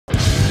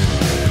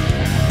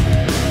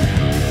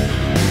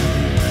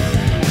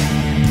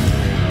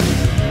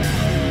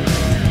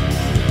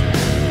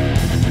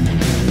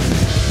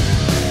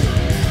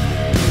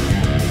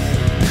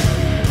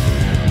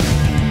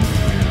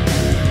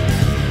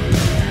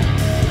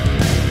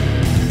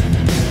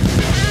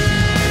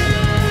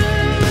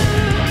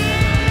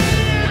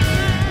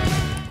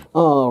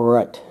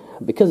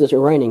because it's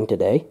raining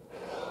today,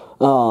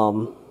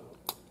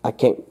 I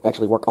can't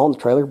actually work on the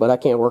trailer, but I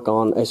can work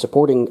on a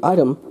supporting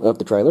item of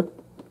the trailer,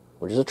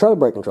 which is a trailer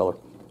brake controller.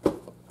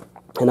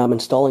 And I'm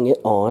installing it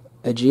on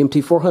a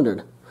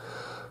GMT400,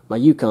 my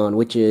Yukon,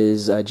 which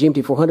is,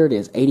 GMT400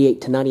 is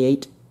 88 to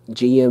 98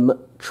 GM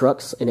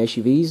trucks and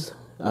SUVs,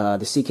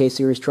 the CK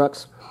series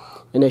trucks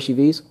and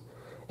SUVs.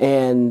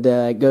 And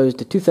it goes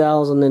to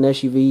 2000 in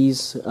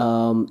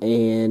SUVs,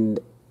 and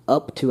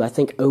up to, I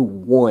think,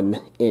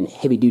 01 in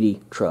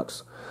heavy-duty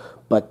trucks.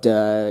 But,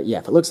 yeah,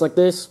 if it looks like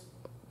this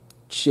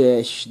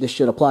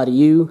should apply to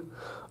you.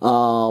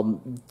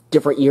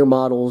 Different year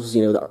models,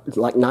 you know,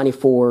 like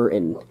 94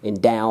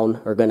 and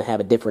down are going to have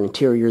a different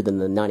interior than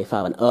the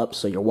 95 and up,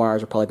 so your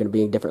wires are probably going to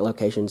be in different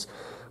locations.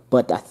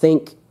 But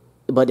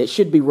but it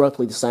should be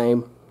roughly the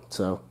same.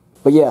 So,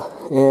 but yeah,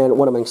 and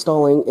what I'm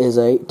installing is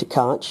a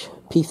Tekonsha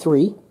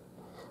P3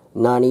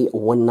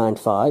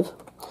 90195.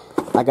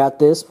 I got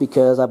this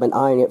because I've been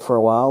eyeing it for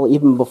a while.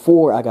 Even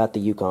before I got the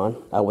Yukon,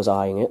 I was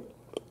eyeing it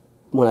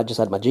when I just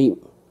had my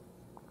Jeep.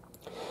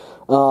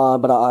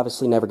 But I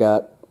obviously never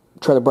got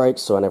trailer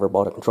brakes, so I never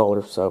bought a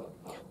controller, so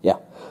yeah.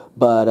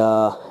 But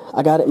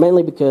I got it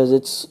mainly because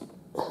it's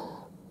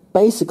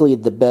basically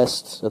the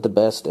best of the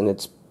best in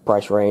its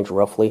price range,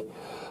 roughly.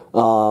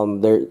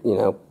 You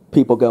know,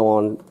 people go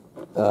on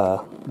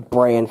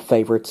brand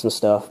favorites and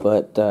stuff,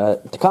 but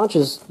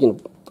Tekonsha's, you know,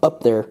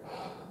 up there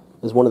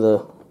is one of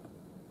the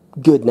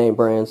good name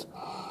brands,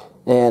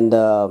 and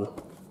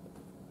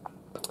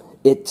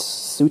it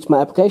suits my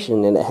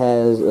application, and it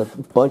has a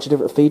bunch of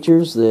different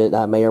features that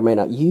I may or may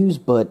not use,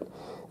 but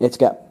it's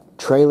got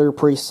trailer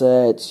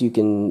presets. You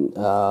can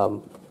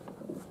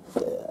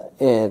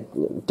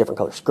and different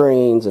color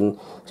screens, and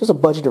just a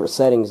bunch of different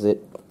settings that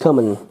come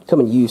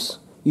in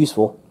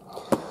useful.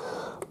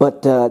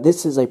 But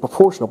this is a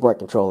proportional brake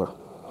controller.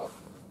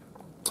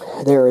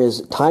 There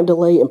is time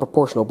delay and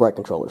proportional brake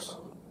controllers,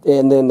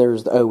 and then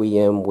there's the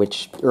OEM,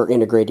 which are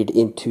integrated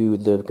into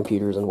the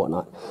computers and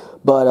whatnot.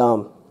 But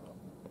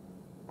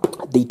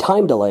the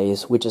time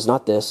delays, which is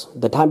not this,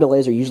 the time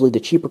delays are usually the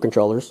cheaper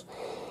controllers.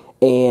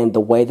 And the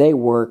way they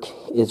work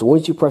is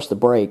once you press the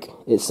brake,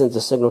 it sends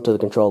a signal to the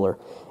controller,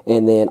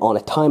 and then on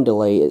a time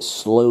delay, it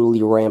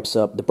slowly ramps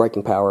up the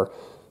braking power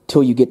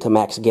till you get to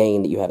max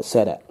gain that you have it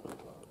set at.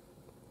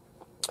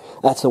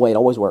 That's the way it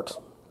always works.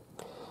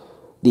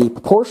 The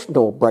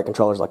proportional brake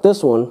controllers like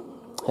this one,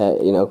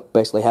 you know,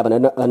 basically have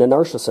an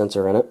inertia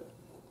sensor in it,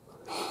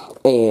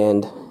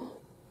 and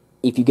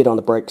if you get on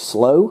the brake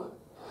slow,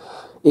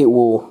 it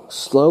will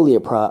slowly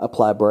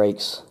apply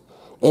brakes,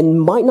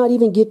 and might not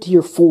even get to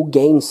your full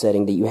gain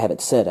setting that you have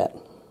it set at.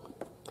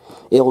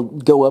 It'll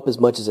go up as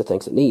much as it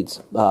thinks it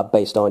needs,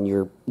 based on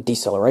your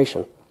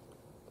deceleration.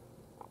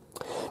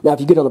 Now,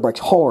 if you get on the brakes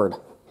hard,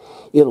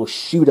 it'll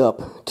shoot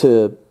up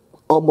to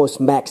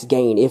almost max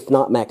gain, if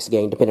not max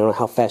gain, depending on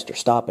how fast you're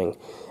stopping,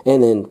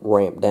 and then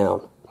ramp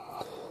down.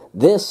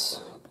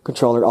 This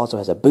controller also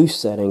has a boost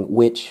setting,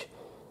 which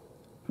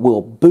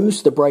will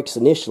boost the brakes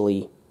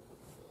initially,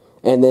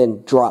 and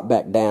then drop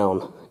back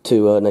down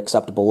to an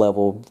acceptable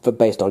level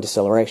based on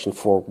deceleration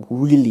for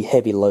really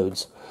heavy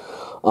loads.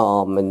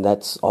 And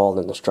that's all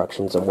in the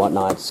instructions and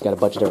whatnot. It's got a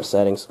bunch of different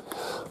settings.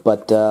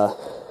 But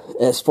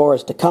as far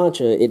as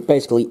Tekonsha, it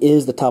basically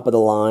is the top of the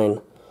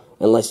line,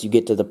 unless you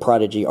get to the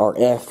Prodigy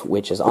RF,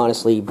 which is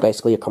honestly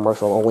basically a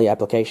commercial-only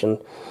application,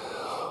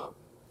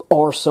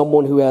 or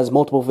someone who has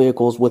multiple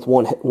vehicles with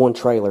one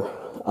trailer.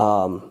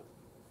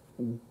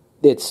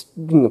 It's,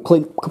 you know,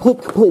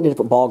 completely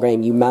different ball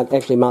game. You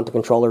actually mount the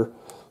controller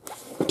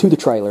to the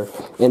trailer,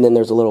 and then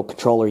there's a little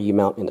controller you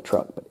mount in the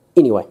truck. But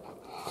anyway,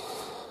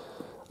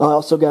 I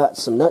also got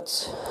some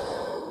nuts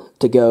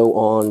to go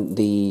on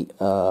the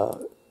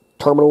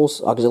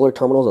terminals, auxiliary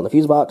terminals on the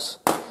fuse box.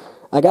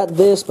 I got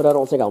this, but I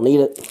don't think I'll need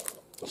it.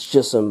 It's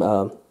just some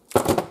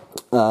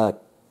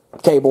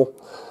cable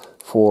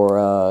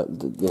for,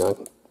 you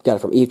know, got it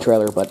from Eve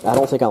Trailer, but I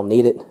don't think I'll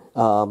need it.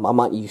 I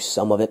might use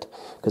some of it,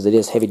 because it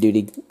is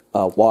heavy-duty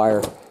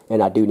wire,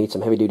 and I do need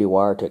some heavy-duty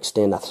wire to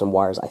extend some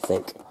wires, I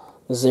think.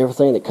 This is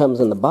everything that comes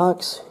in the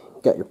box.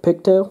 Got your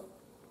pigtail.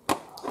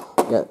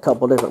 Got a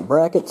couple different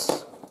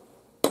brackets.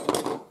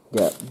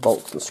 Got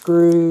bolts and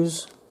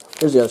screws.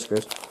 Here's the other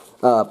screws.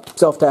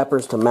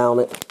 Self-tappers to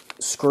mount it.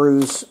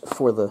 Screws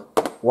for the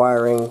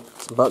wiring.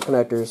 Some butt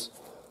connectors.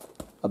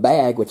 A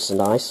bag, which is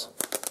nice.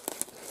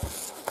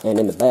 And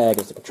in the bag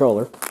is the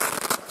controller.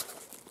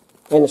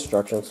 And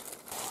instructions.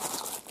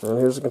 And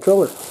here's the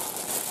controller.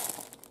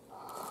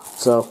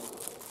 So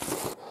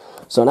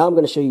now I'm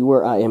going to show you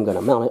where I am going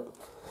to mount it.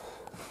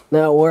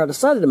 Now, where I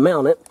decided to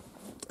mount it,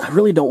 I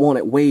really don't want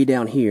it way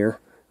down here.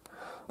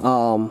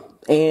 And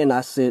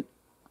I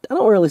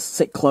don't really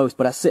sit close,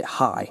 but I sit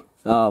high.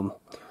 A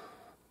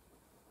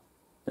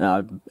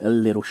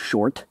little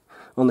short,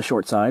 on the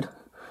short side.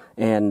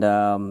 And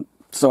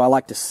so I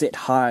like to sit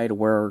high to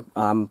where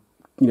I'm,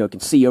 you know, can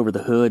see over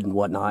the hood and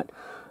whatnot.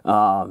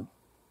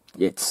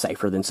 It's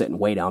safer than sitting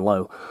way down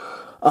low.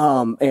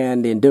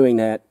 And in doing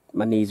that,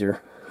 my knees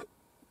are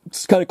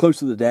kind of close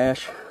to the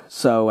dash,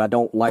 so I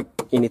don't like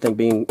anything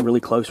being really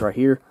close right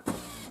here.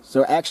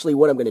 So actually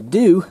what I'm going to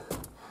do,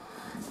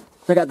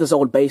 I got this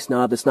old bass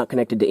knob that's not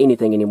connected to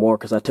anything anymore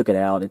because I took it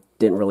out. It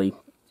didn't really,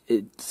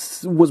 it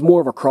was more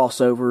of a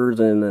crossover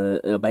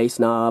than a bass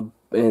knob,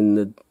 and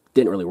it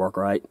didn't really work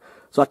right.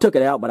 So I took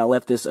it out, but I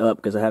left this up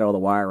because I had all the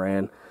wire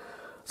ran.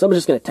 So I'm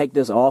just going to take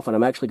this off, and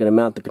I'm actually going to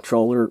mount the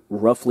controller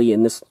roughly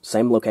in this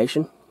same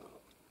location.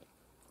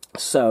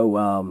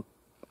 So,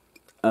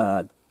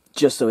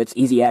 just so it's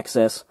easy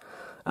access,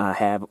 I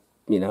have,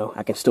 you know,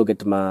 I can still get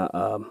to my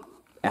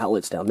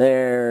outlets down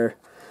there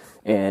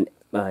and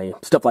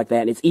stuff like that.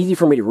 And it's easy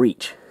for me to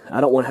reach.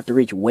 I don't want to have to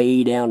reach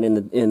way down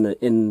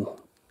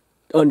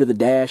under the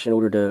dash in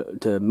order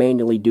to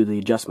manually do the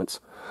adjustments.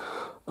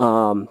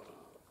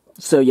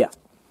 So yeah.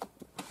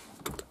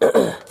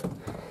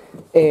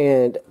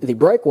 And the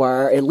brake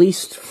wire, at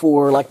least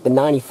for like the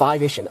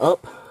 95-ish and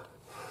up,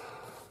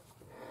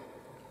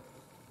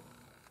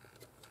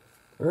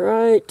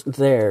 right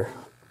there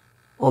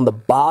on the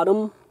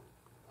bottom,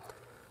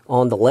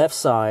 on the left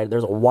side,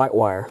 there's a white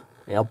wire.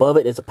 And above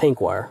it is a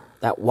pink wire.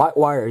 That white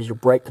wire is your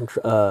brake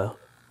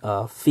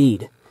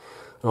feed.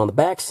 And on the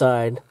back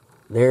side,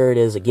 there it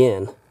is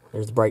again.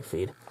 There's the brake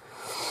feed.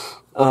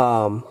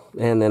 And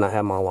then I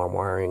have my alarm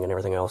wiring and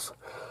everything else.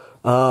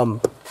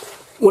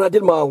 When I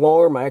did my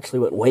alarm, I actually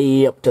went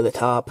way up to the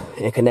top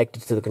and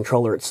connected to the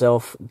controller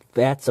itself.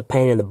 That's a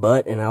pain in the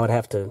butt, and I would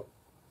have to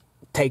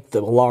take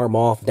the alarm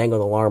off, dangle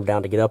the alarm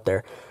down to get up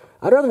there.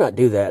 I'd rather not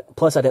do that.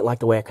 Plus, I didn't like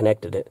the way I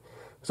connected it.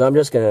 So I'm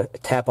just going to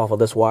tap off of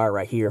this wire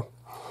right here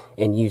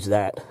and use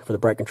that for the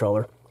brake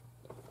controller.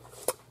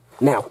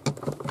 Now,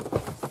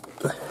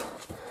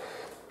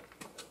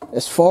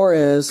 as far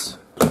as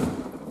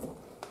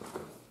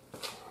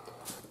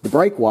the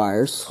brake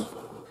wires,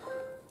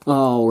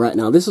 all right,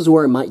 now this is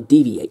where it might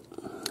deviate.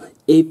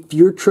 If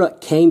your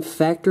truck came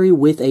factory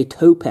with a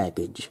tow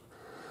package,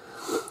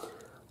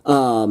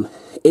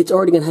 it's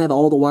already going to have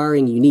all the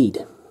wiring you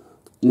need.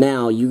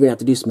 Now, you're going to have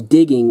to do some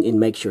digging and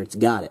make sure it's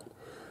got it.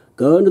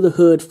 Go under the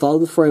hood, follow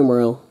the frame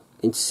rail,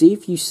 and see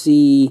if you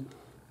see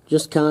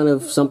just kind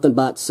of something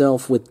by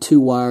itself with two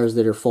wires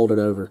that are folded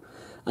over.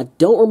 I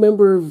don't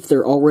remember if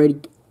they're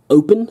already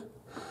open.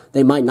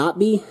 They might not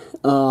be,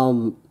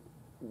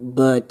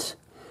 but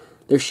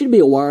there should be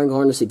a wiring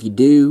harness, if you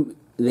do,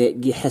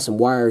 that has some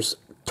wires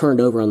turned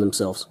over on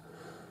themselves.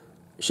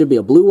 It should be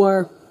a blue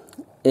wire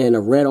and a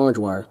red-orange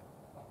wire.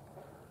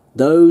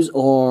 Those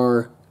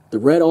are, the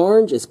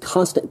red-orange is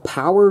constant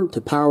power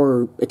to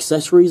power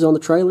accessories on the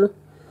trailer.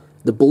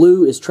 The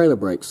blue is trailer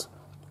brakes.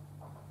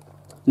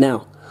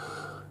 Now,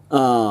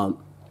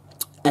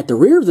 at the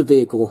rear of the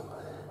vehicle,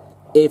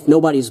 if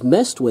nobody's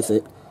messed with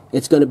it,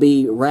 it's going to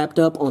be wrapped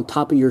up on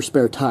top of your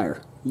spare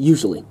tire,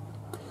 usually.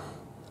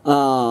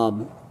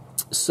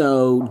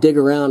 So dig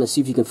around and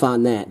see if you can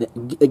find that.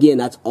 Again,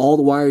 that's all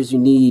the wires you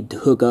need to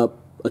hook up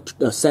a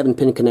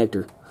 7-pin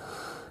connector.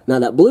 Now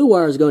that blue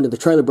wire is going to the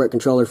trailer brake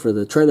controller for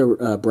the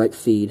trailer brake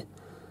feed.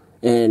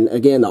 And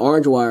again, the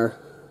orange wire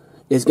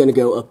is going to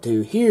go up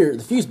to here,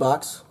 the fuse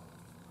box,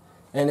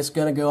 and it's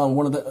going to go on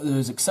one of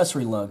those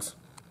accessory lugs.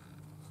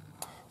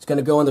 It's going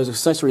to go on those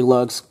accessory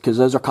lugs because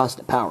those are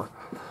constant power.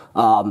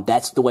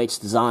 That's the way it's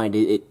designed.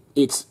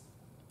 It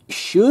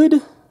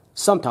should,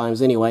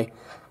 sometimes anyway,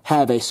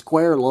 have a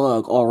square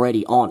lug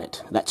already on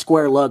it. That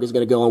square lug is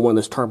going to go on one of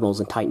those terminals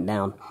and tighten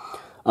down.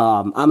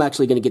 I'm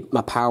actually going to get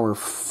my power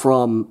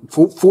for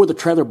the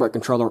trailer brake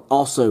controller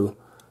also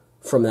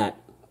from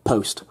that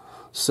post.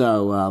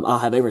 So I'll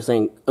have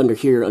everything under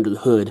here, under the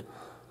hood,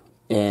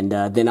 and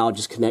then I'll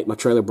just connect my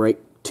trailer brake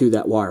to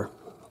that wire.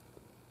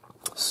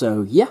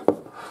 So yeah,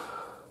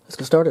 let's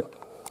get started.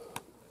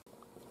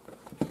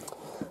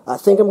 I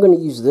think I'm going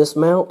to use this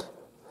mount.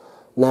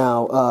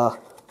 Now,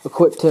 a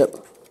quick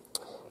tip.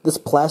 This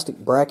plastic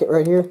bracket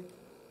right here,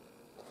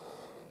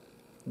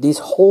 these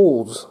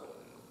holes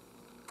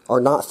are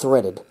not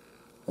threaded.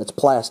 It's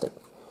plastic.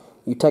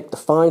 You take the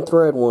fine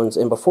thread ones,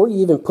 and before you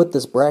even put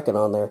this bracket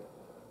on there,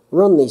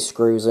 run these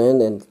screws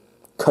in and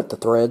cut the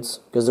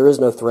threads, because there is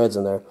no threads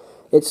in there.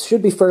 It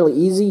should be fairly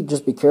easy,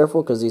 just be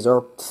careful, because these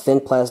are thin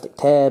plastic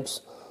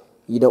tabs.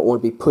 You don't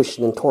want to be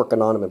pushing and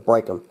torquing on them and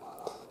break them.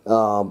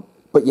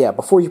 But yeah,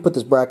 before you put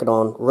this bracket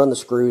on, run the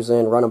screws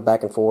in, run them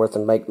back and forth,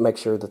 and make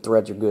sure the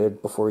threads are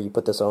good before you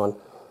put this on.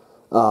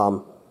 I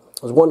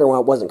was wondering why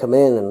it wasn't coming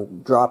in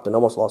and dropped and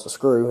almost lost a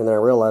screw, and then I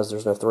realized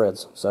there's no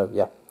threads. So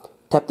yeah,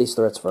 tap these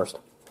threads first.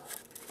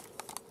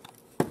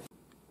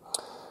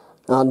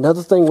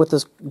 Another thing with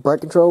this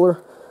brake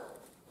controller,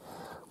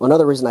 well,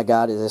 another reason I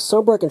got it is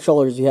some brake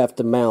controllers you have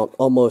to mount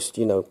almost,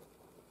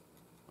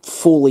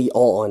 fully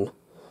on,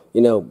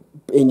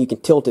 and you can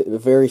tilt it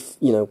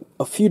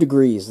a few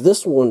degrees.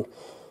 This one,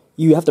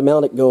 you have to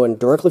mount it going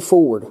directly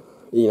forward,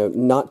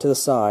 not to the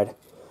side,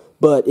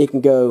 but it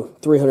can go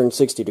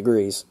 360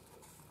 degrees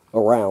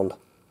around.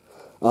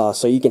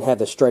 So you can have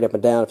this straight up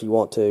and down if you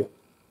want to,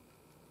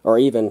 or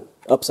even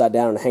upside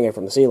down and hanging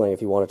from the ceiling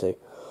if you wanted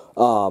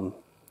to.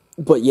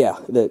 But yeah,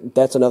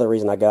 that's another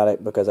reason I got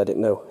it, because I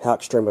didn't know how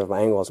extreme of an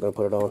angle I was going to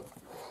put it on.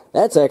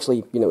 That's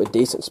actually, a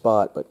decent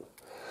spot, but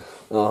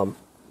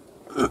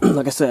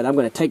like I said, I'm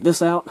going to take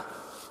this out,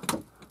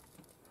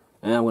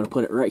 And I'm going to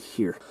put it right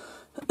here.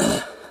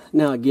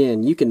 Now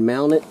again, you can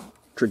mount it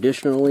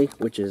traditionally,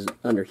 which is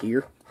under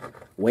here,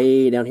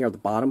 way down here at the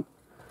bottom,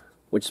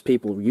 which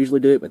people usually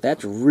do it, but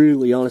that's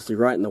really honestly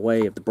right in the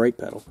way of the brake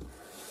pedal.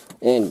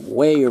 And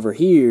way over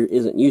here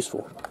isn't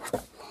useful.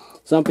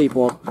 Some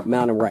people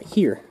mount them right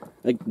here.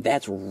 Like,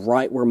 that's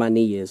right where my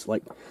knee is.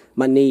 Like,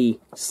 my knee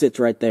sits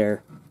right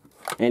there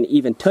and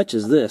even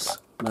touches this,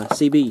 my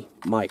CB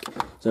mic.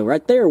 So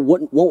right there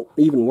won't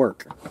even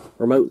work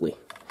remotely.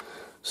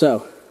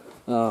 So,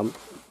 yeah,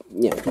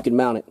 you can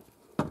mount it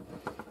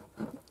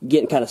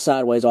getting kind of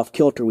sideways off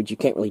kilter, which you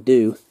can't really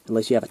do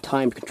unless you have a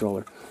timed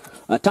controller.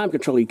 A time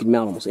controller you can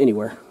mount almost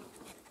anywhere.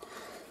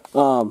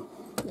 And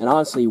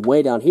honestly,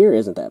 way down here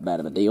isn't that bad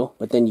of a deal,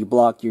 but then you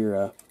block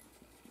your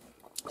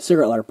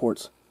cigarette lighter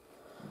ports.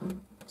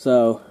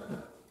 So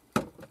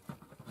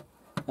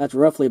that's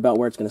roughly about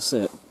where it's going to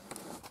sit.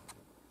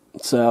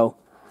 So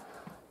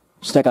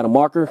just take out a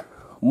marker,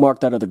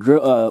 marked out of the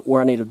drill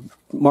where I need to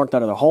marked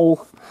out of the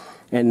hole,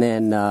 and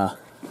then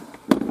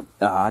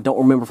I don't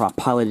remember if I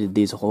piloted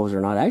these holes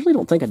or not. I actually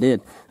don't think I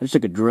did. I just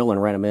took a drill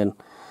and ran them in.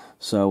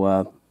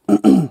 So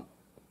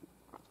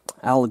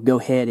I'll go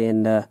ahead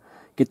and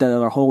get that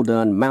other hole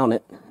done, mount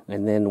it,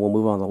 and then we'll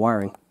move on to the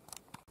wiring.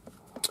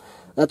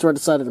 That's where I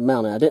decided to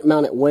mount it. I didn't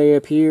mount it way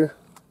up here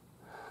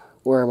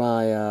where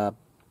my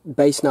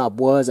base knob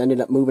was. I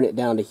ended up moving it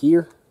down to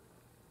here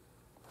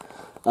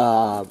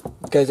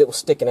because it was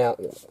sticking out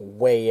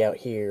way out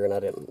here, and I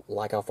didn't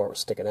like how far it was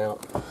sticking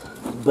out.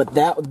 But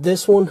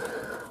this one,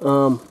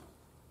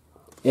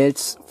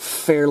 it's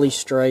fairly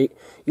straight.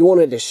 You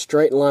want it as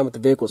straight in line with the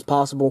vehicle as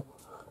possible.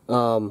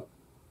 I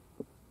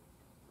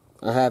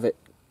have it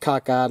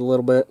cockeyed a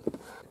little bit.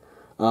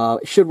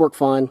 It should work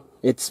fine.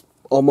 It's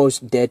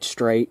almost dead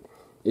straight.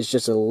 It's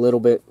just a little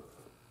bit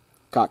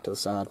cocked to the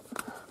side.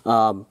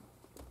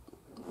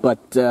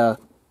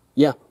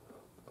 Yeah.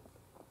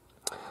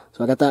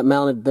 So I got that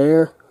mounted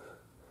there,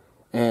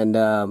 and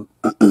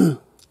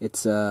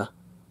it's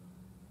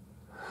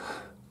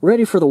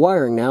ready for the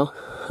wiring now.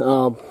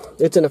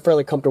 It's in a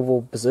fairly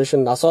comfortable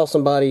position. I saw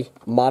somebody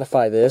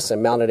modify this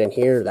and mount it in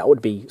here. That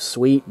would be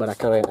sweet, but I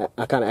kind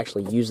of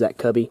actually use that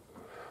cubby.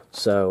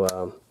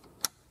 So,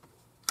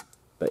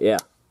 but yeah.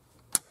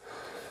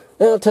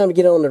 Now time to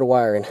get on to the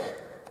wiring.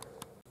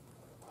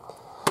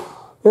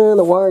 And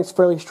the wiring's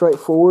fairly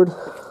straightforward.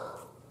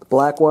 The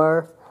black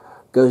wire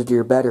goes to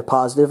your battery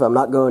positive. I'm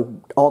not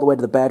going all the way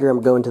to the battery.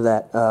 I'm going to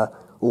that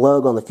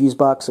lug on the fuse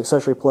box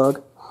accessory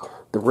plug.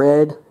 The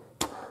red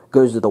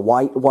goes to the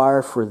white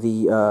wire for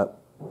the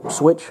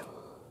switch.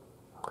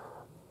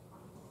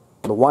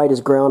 The white is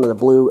ground, and the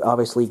blue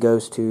obviously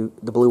goes to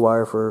the blue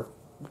wire for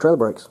trailer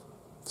brakes.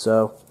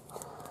 So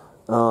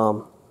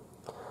I'm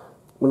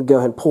going to go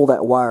ahead and pull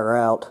that wire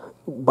out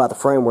by the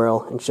frame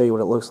rail and show you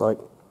what it looks like.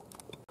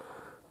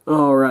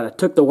 Alright, I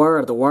took the wire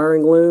out of the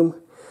wiring loom.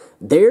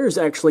 There's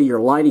actually your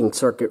lighting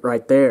circuit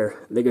right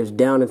there that goes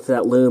down into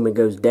that loom and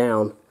goes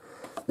down.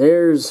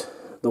 There's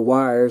the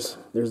wires.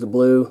 There's the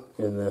blue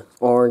and the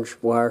orange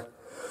wire.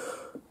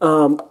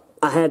 I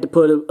had to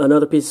put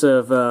another piece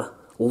of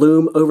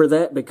loom over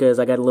that because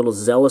I got a little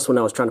zealous when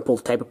I was trying to pull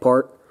the tape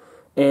apart.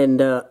 And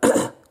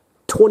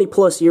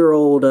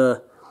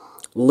 20-plus-year-old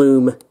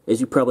loom, as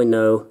you probably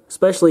know,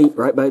 especially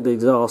right by the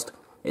exhaust,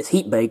 is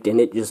heat baked and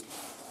it just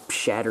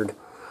shattered.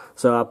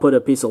 So I put a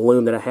piece of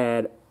loom that I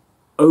had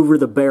over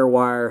the bare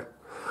wire,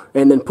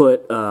 and then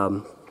put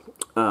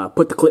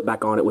the clip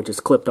back on it, which is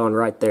clipped on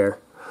right there.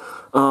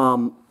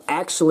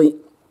 Actually,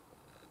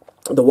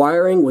 the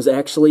wiring was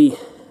actually,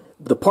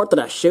 the part that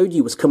I showed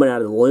you was coming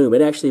out of the loom.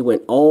 It actually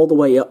went all the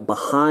way up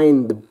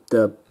behind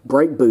the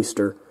brake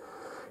booster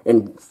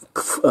and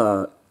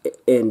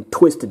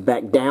twisted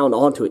back down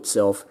onto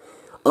itself.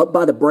 Up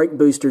by the brake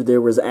booster,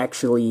 there was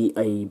actually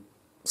a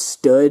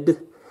stud,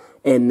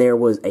 and there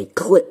was a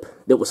clip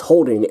that was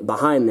holding it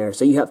behind there.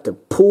 So you have to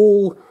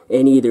pull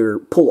and either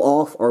pull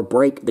off or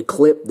break the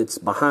clip that's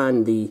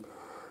behind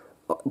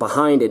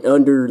and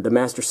under the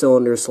master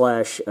cylinder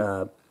slash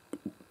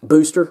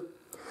booster.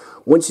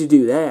 Once you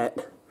do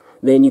that,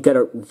 then you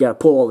gotta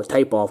pull all the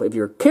tape off. If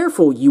you're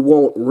careful, you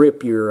won't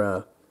rip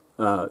your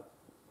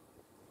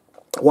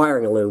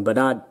wiring loom. But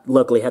I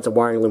luckily had some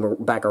wiring loom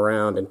back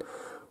around and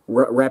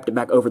wrapped it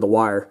back over the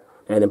wire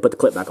and then put the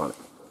clip back on it.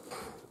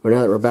 Well,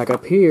 now that we're back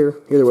up here,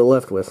 here's what we're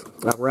left with.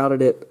 I've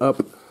routed it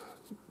up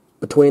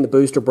between the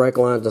booster brake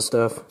lines and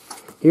stuff.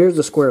 Here's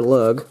the square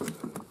lug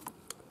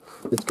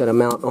that's going to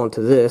mount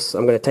onto this.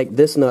 I'm going to take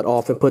this nut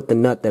off and put the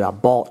nut that I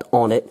bought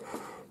on it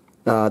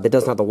that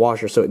doesn't have the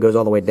washer, so it goes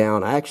all the way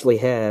down. I actually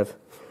have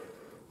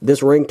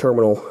this ring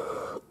terminal,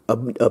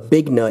 a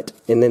big nut,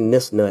 and then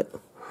this nut.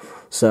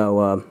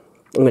 So I'm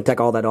going to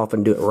take all that off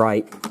and do it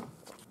right.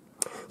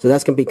 So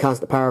that's going to be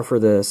constant power for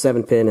the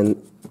 7-pin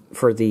and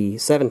for the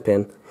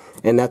 7-pin.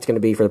 And that's going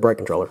to be for the brake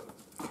controller.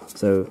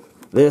 So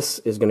this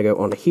is going to go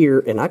onto here,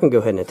 and I can go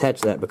ahead and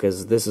attach that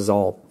because this is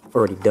all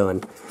already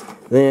done.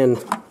 Then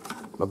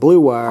my blue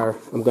wire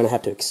I'm going to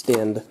have to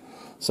extend,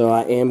 so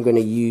I am going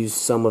to use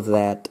some of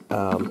that.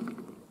 I'm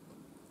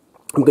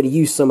going to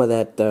use some of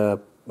that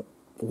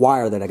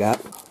wire that I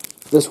got.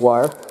 This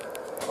wire,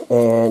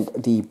 and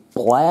the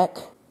black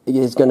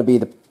is going to be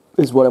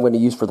what I'm going to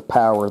use for the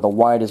power. The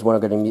white is what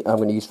I'm going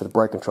to use for the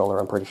brake controller.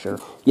 I'm pretty sure.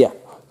 Yeah.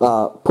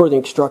 Per the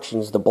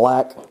instructions, the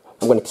black,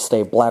 I'm going to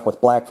stay black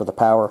with black for the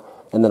power,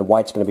 and then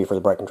white's going to be for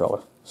the brake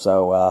controller.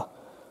 So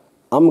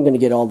I'm going to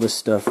get all this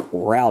stuff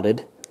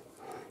routed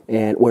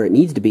and where it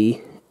needs to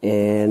be,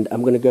 and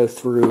I'm going to go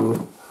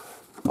through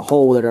a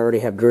hole that I already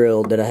have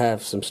drilled, that I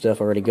have some stuff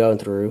already going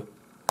through,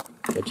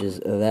 which is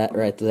that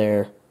right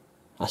there.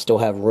 I still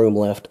have room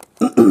left.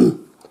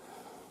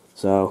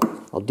 So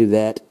I'll do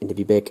that and it'll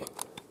be big.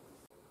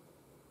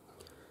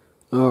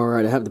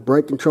 Alright, I have the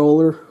brake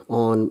controller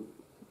on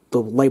the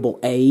label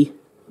A,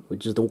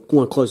 which is the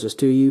one closest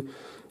to you,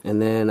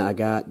 and then I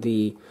got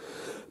the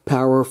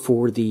power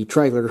for the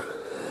trailer,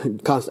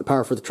 constant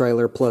power for the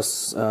trailer,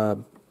 plus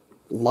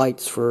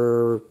lights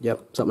for,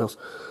 something else,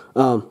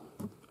 on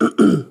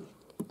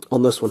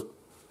this one.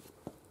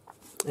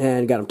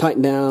 And got them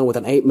tightened down with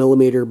an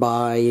 8mm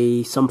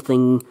by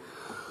something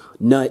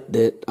nut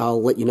that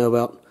I'll let you know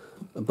about.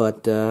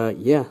 But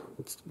yeah,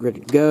 it's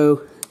ready to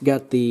go.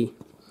 Got the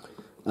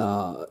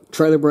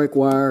trailer brake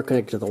wire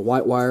connected to the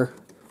white wire.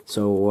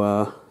 So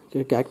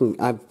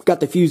I've got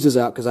the fuses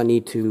out because I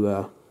need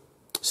to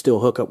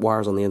still hook up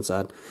wires on the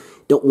inside.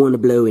 Don't want to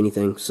blow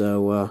anything.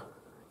 So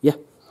yeah,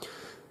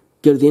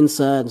 go to the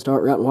inside and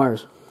start routing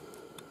wires.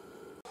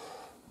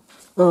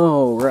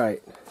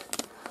 Alright.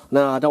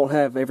 Now, I don't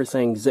have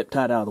everything zip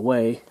tied out of the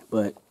way,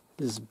 but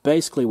this is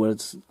basically what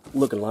it's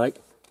looking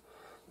like.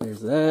 There's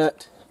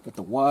that. Got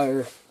the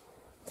wire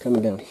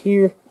coming down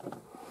here.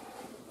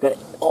 Got it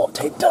all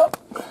taped up.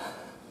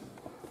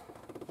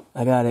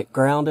 I got it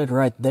grounded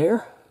right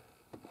there.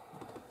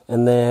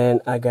 And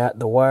then I got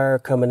the wire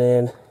coming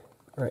in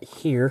right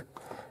here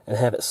and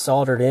have it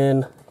soldered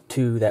in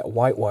to that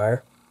white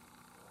wire.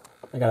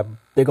 I got a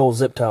big old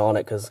zip tie on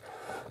it because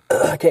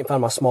I can't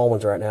find my small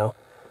ones right now.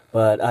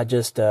 But I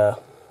just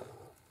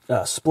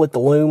split the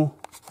loom.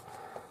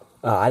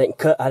 I didn't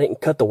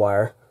cut the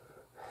wire.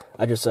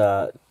 I just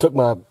took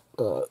my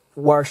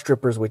wire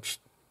strippers, which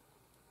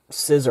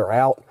scissor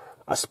out.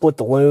 I split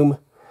the loom.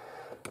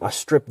 I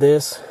stripped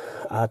this.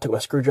 I took my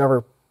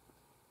screwdriver,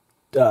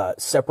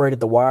 separated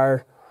the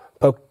wire,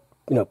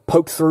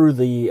 poked through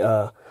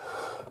the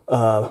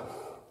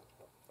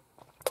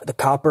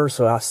copper.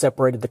 So I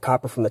separated the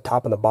copper from the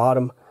top and the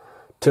bottom.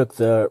 Took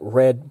the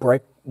red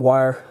brake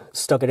wire,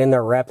 stuck it in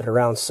there, wrapped it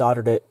around,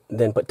 soldered it,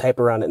 then put tape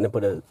around it, and then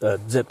put a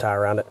zip tie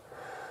around it.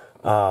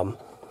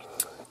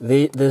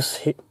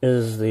 This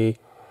is the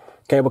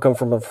cable coming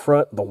from the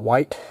front. The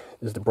white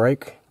is the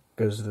brake,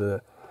 goes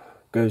to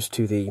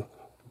the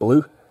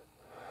blue.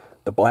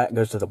 The black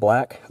goes to the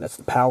black. That's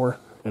the power.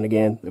 And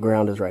again, the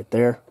ground is right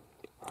there.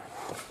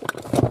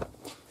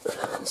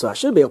 So I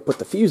should be able to put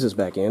the fuses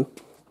back in.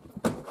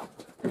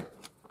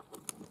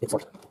 It's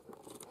worse.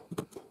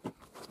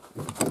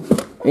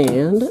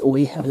 And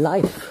we have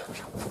life.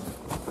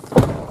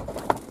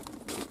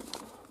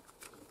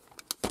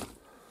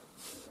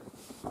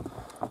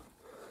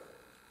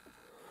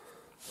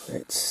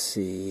 Let's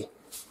see.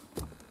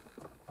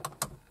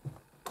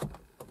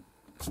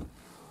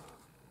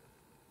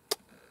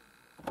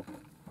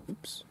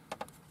 Oops.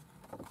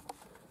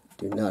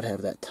 Do not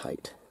have that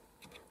tight.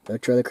 No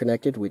trailer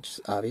connected, which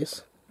is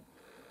obvious.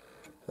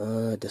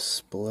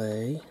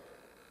 Display.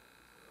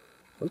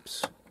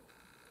 Oops.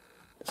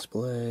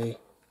 Display.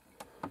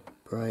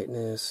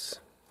 Brightness.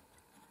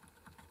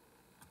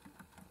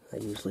 I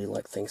usually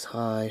like things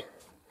high.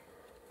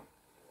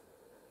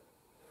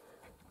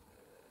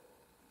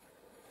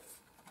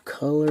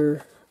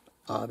 Color,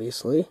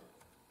 obviously.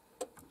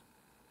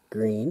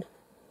 Green.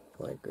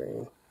 Light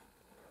green.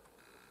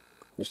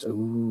 Just,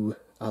 ooh,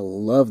 I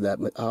love that.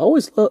 I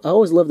always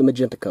love the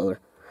magenta color.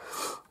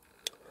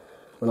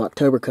 When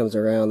October comes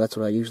around, that's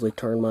what I usually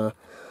turn my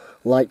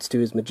lights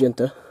to, is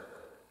magenta.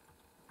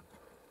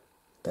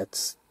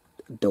 That's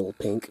dull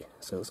pink.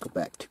 So let's go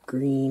back to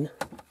green.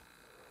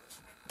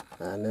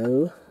 I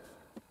know.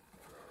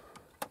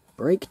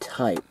 Brake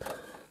type.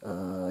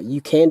 You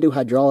can do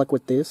hydraulic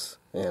with this,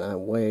 and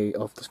I'm way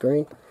off the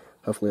screen.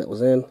 Hopefully that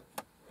was in.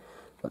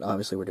 But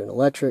obviously we're doing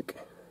electric.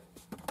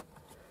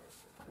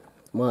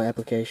 My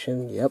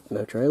application, yep,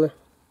 no trailer.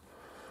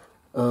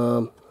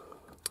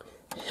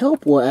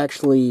 Help will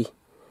actually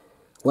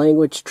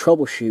language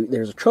troubleshoot.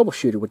 There's a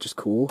troubleshooter, which is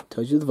cool.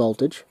 Tells you the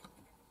voltage.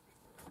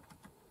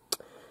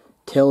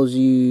 Tells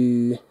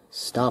you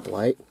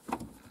stoplight.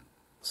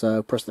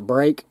 So press the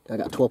brake. I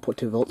got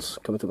 12.2 volts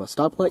coming through my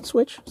stoplight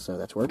switch, so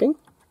that's working.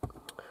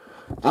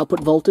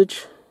 Output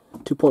voltage,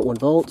 2.1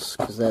 volts,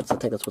 because I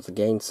think that's what the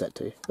gain's set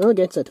to. Oh, the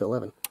gain's set to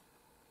 11.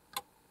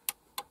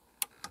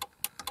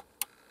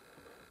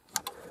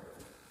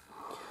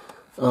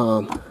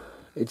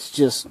 It's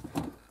just,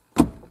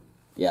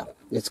 yeah,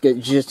 it's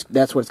good. Just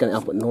that's what it's going to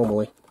output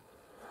normally.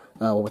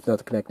 With no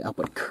connected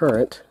output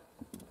current,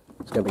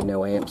 it's going to be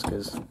no amps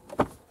because,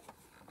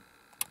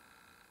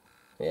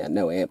 yeah,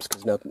 no amps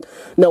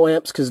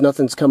because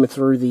nothing's coming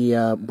through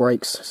the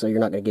brakes, so you're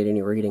not going to get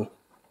any reading.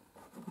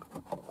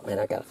 Man,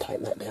 I got to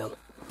tighten that down.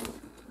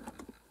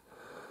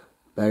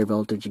 Battery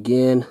voltage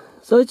again.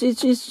 So it's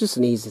just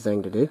an easy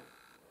thing to do.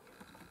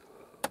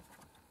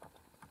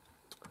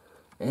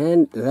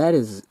 And that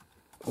is,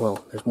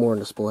 well, there's more on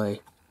display.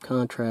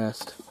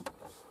 Contrast.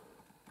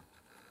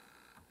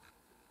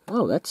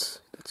 Oh, that's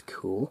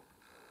cool.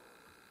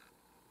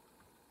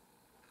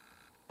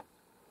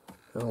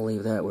 I'll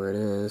leave that where it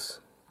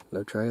is.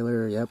 No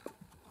trailer, yep.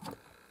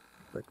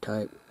 Brick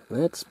type.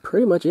 That's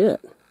pretty much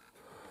it.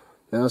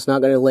 Now it's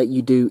not going to let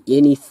you do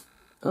any...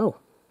 Oh.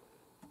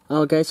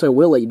 Okay, so it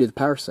will let you do the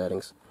power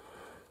settings.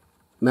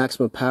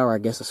 Maximum power, I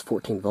guess, is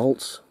 14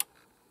 volts.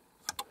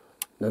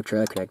 No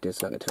trailer connected,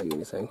 it's not going to tell you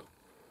anything.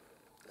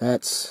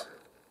 That's...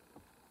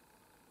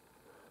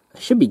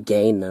 It should be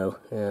gain, though,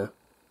 yeah.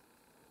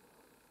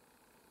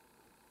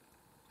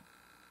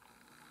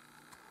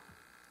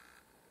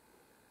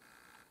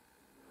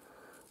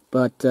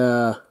 But,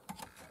 yeah.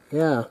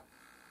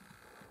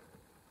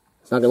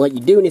 It's not going to let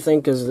you do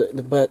anything,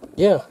 but,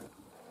 yeah.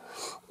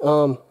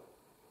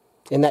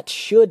 And that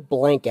should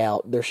blank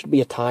out. There should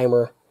be a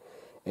timer,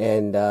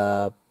 and,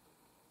 after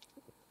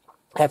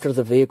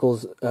the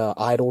vehicle's,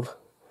 idled,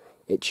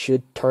 it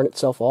should turn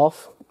itself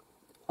off.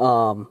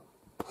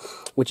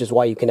 Which is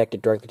why you connect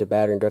it directly to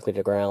battery and directly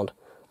to ground.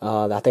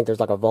 I think there's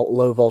like a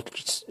low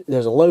voltage,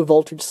 there's a low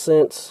voltage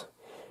sense,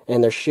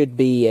 and there should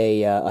be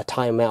a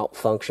timeout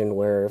function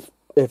where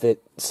if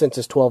it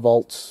senses 12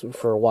 volts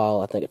for a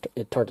while, I think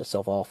it turns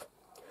itself off.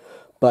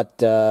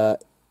 But,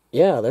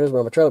 yeah, there's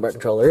where my trailer brake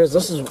controller is.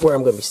 This is where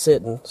I'm going to be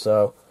sitting,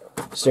 so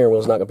the steering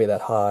wheel's not going to be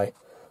that high.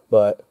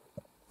 But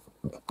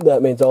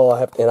that means all I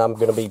have, and I'm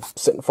going to be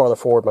sitting farther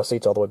forward, my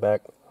seat's all the way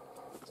back.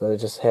 So it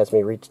just has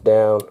me reach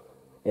down,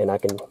 and I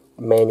can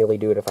manually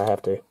do it if I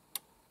have to.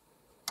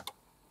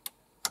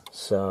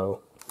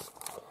 So,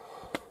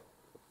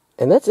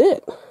 and that's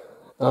it.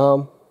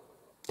 Tekonsha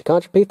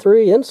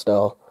P3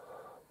 install.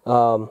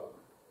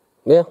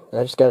 Yeah,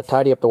 I just got to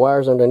tidy up the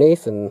wires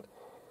underneath, and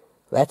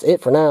that's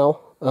it for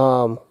now.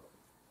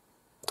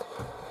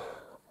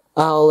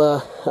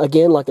 I'll,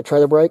 again, like the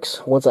trailer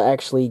brakes, once I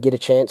actually get a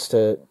chance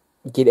to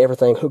get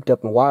everything hooked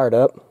up and wired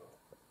up,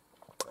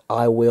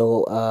 I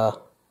will,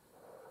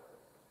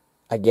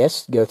 I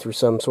guess, go through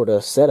some sort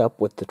of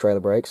setup with the trailer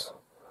brakes.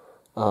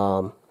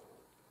 Then,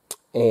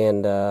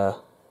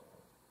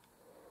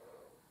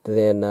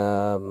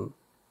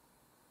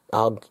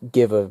 I'll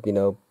give a,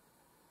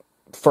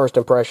 first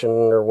impression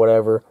or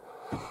whatever,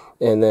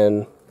 and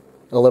then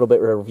a little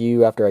bit of a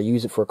review after I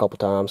use it for a couple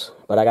times.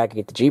 But I got to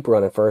get the Jeep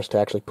running first to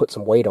actually put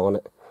some weight on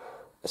it.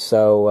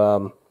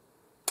 So,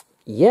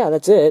 yeah,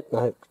 that's it.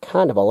 I'm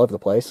kind of all over the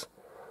place.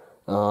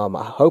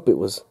 I hope it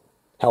was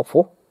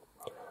helpful.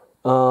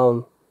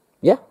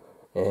 Yeah,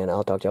 and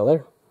I'll talk to y'all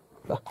later.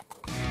 Bye.